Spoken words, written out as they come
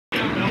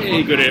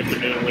Hey, good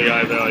afternoon,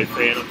 Lehigh Valley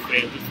Phantoms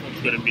fans. This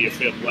one's going to be a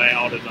bit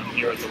loud as I'm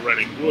here at the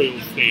Reading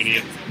Royals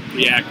Stadium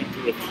reacting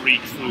to a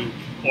 3-2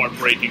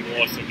 heartbreaking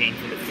loss again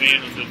for the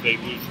Phantoms as they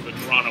lose to the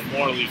Toronto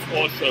Marlies,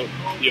 also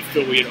the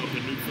affiliate of the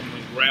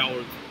Newfoundland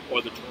Growlers,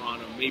 or the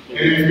Toronto Maple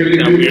Leafs,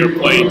 that we are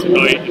playing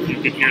tonight. If you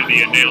can hear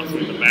the announcer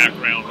in the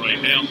background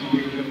right now.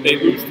 They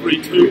lose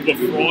 3-2, but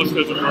Frost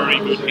has a very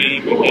good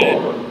game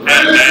again.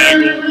 Pat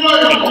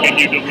Nagel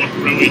continued to look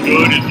really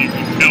good, as you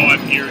can tell. I'm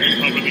here to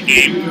cover the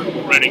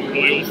game. Reading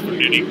Royals for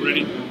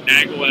nitty-gritty.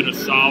 Nagel had a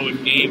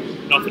solid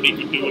game. Nothing he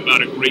could do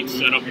about a great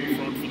setup in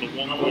front for the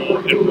one goal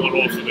and one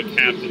off of the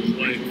captain's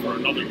leg for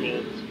another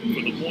goal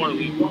for the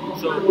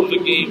Marlies. So it was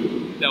a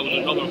game that was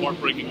another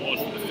heartbreaking loss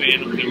for the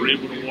Phantoms. They were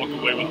able to walk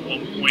away with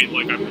 1 point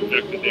like I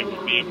projected they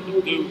would be able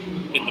to do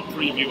in the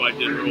preview I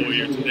did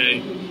earlier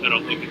today that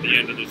I'll link at the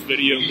end of this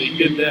video. They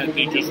did that.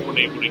 They just weren't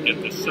able to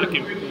get the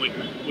second point,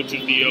 which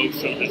is the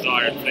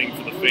oh-so-desired thing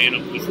for the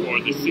Phantoms this far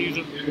this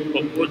season.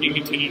 But Morgan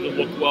continued to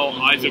look well.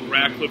 Isaac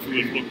Ratcliffe,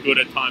 who has looked good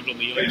at times on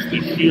the ice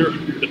this year,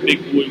 the big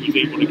boy was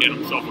able to get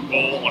himself a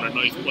goal on a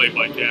nice play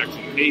by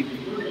Jackson Cape.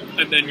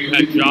 And then you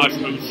had Josh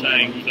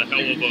Hosang, who's a hell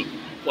of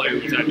a player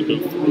who's had to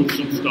go through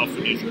some stuff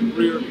in his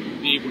career,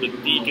 be able to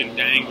deke and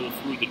dangle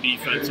through the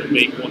defense and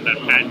make one that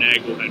Pat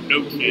Nagel had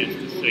no chance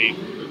to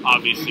save,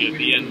 obviously, at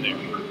the end there.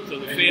 So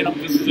the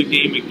Phantoms, this is a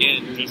game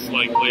again, just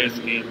like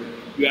last game.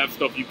 You have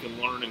stuff you can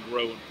learn and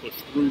grow and push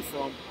through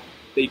from.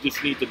 They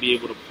just need to be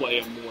able to play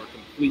a more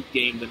complete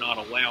game to not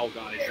allow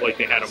guys like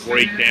they had a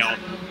breakdown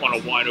on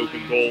a wide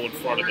open goal in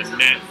front of the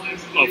net,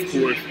 of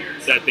course,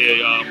 that the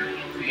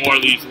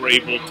Marlies were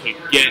able to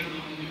get.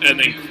 And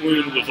then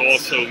Clune was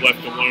also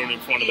left alone in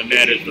front of the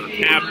net as their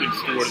captain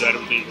scored that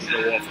it was able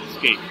to go off the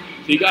skate.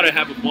 So you got to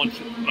have a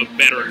bunch of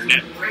better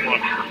net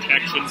front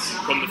protection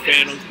from the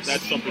Phantoms.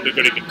 That's something they're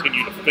going to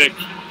continue to fix.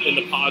 In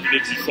the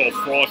positives, you saw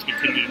Frost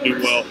continue to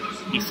do well.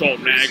 You saw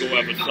Nagel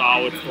have a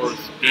solid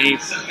first game,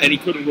 and he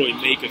couldn't really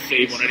make a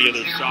save on any of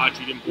those shots.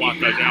 He didn't block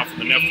guys out from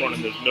the net front,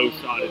 and there's no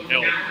shot in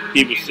hell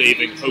he was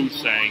saving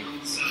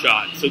Hosang's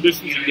shot. So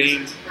this was a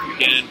game,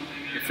 again,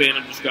 the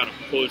Phantoms just got to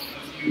push,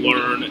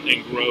 learn,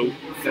 and grow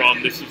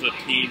from. This is a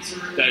team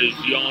that is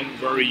young,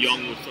 very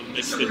young, with some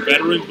mixed in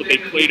veterans, but they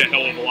played a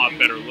hell of a lot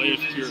better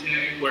last year,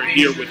 where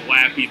here with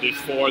Lappy this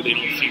far, they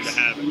don't seem to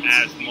have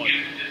as much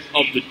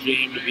of the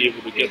jam to be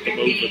able to get them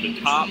over the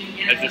top,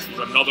 as this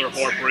was another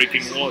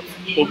heartbreaking loss.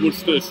 But we're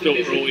still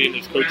early in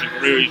his coaching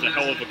career. He's a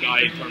hell of a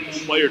guy in terms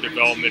of player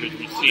development, as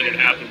we've seen it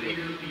happen with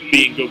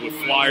being good with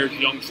Flyers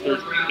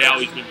youngsters. Now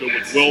he's been good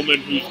with Willman,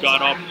 who's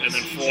got up, and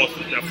then Frost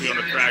is definitely on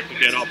the track to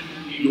get up.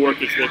 York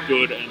has looked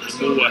good, and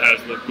Zamula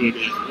has looked good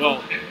as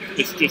well.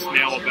 It's just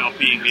now about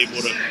being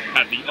able to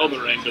have the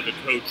other end of the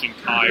coaching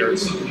tire,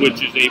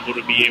 which is able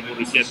to be able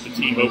to get the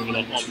team over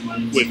the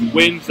hump with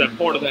wins. That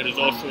part of that is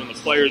also in the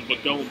players,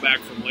 but going back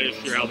from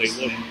last year, how they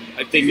look,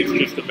 I think it's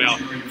just about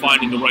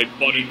finding the right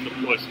button to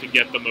push to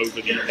get them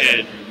over the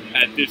edge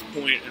at this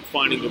point, and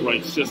finding the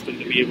right system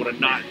to be able to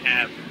not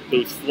have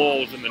those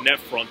flaws in the net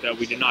front that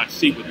we did not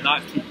see with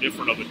not too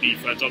different of a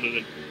defense, other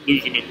than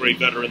losing a great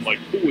veteran like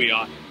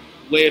Pouliot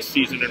last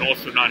season, and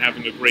also not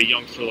having a great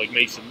youngster like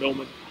Mason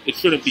Millman. It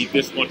shouldn't be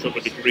this much of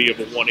a degree of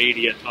a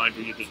 180 at times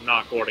where you're just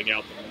not guarding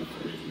out the net.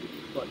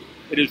 But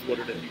it is what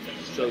it is.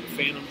 So the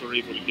Phantoms are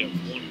able to get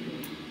 1 point.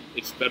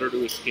 It's better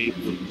to escape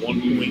with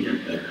 1 point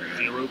than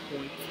 0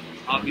 points,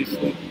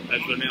 obviously,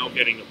 as they're now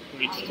getting a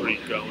point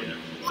streak going.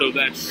 So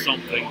that's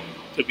something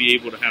to be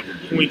able to have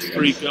a point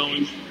streak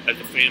going, as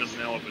the Phantoms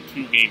now have a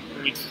 2-game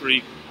point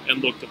streak,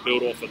 and look to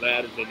build off of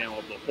that as they now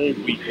have the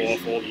whole week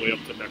off all the way up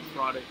to next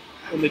Friday,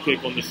 when they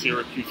take on the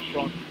Syracuse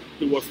Crunch,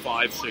 who are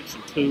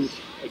 5-6-2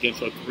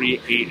 against a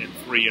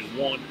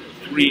 3-8-3-1,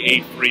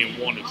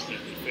 3-8-3-1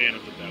 extended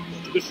Phantoms at that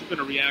point. So this has been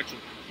a reaction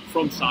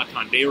from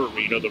Santander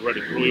Arena, the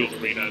Reading Royals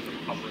Arena, as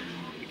they're covering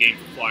the game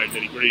for Flyers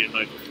nitty-gritty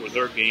tonight before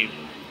their game,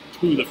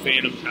 to the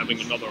Phantoms having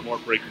another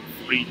heartbreaking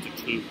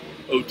 3-2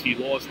 OT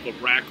loss. But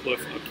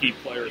Ratcliffe, a key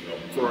player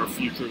for our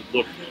future,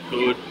 looked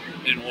good,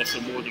 and also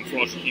Morgan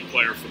Frost, a key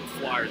player for the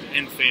Flyers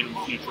and Phantom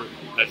future,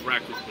 as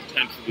Ratcliffe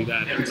potentially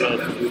that as well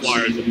for the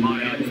Flyers in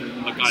my eyes.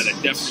 A guy that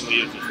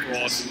definitely is, as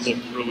Frost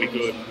looked really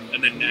good,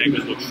 and then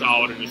Nagel looked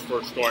solid in his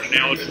first start.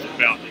 Now it's just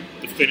about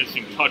the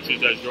finishing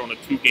touches as you're on a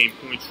 2-game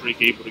point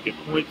streak, able to get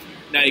points.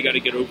 Now you got to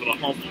get over the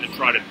hump and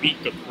try to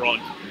beat the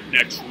Crunch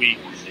next week,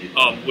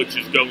 which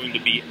is going to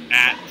be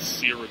at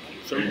Syracuse.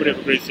 So everybody have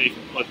a great, safe,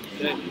 and pleasant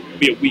day. It'll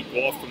be a week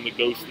off from the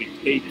ghostly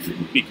tapes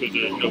because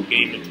there's no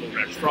game until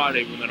next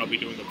Friday, when then I'll be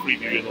doing a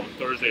preview on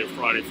Thursday or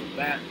Friday for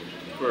that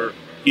for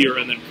here.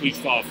 And then please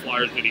follow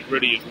Flyers Nitty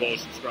Gritty, as well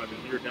as subscribing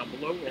here down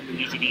below on the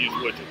easy-to-use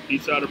widget.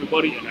 Peace out,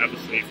 everybody, and have a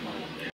safe night.